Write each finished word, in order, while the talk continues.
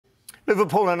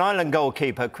Liverpool and Ireland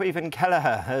goalkeeper Caoimhin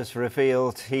Kelleher has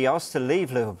revealed he asked to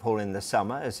leave Liverpool in the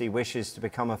summer as he wishes to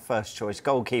become a first-choice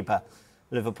goalkeeper.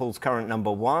 Liverpool's current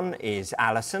number one is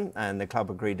Alisson, and the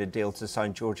club agreed a deal to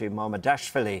sign Georgi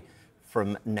Mamardashvili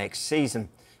from next season.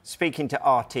 Speaking to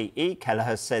RTE,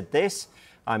 Kelleher said this: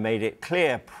 "I made it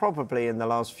clear probably in the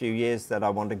last few years that I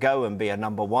want to go and be a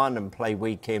number one and play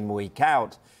week in, week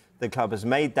out. The club has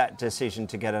made that decision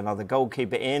to get another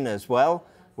goalkeeper in as well,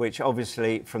 which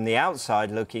obviously from the outside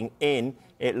looking in,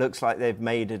 it looks like they've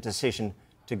made a decision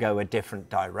to go a different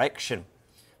direction.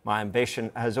 My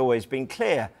ambition has always been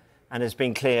clear and has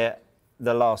been clear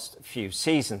the last few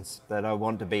seasons that I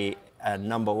want to be a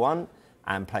number one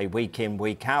and play week in,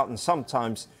 week out. And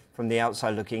sometimes from the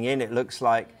outside looking in, it looks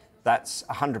like that's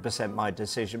 100% my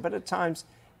decision, but at times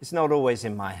it's not always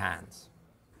in my hands."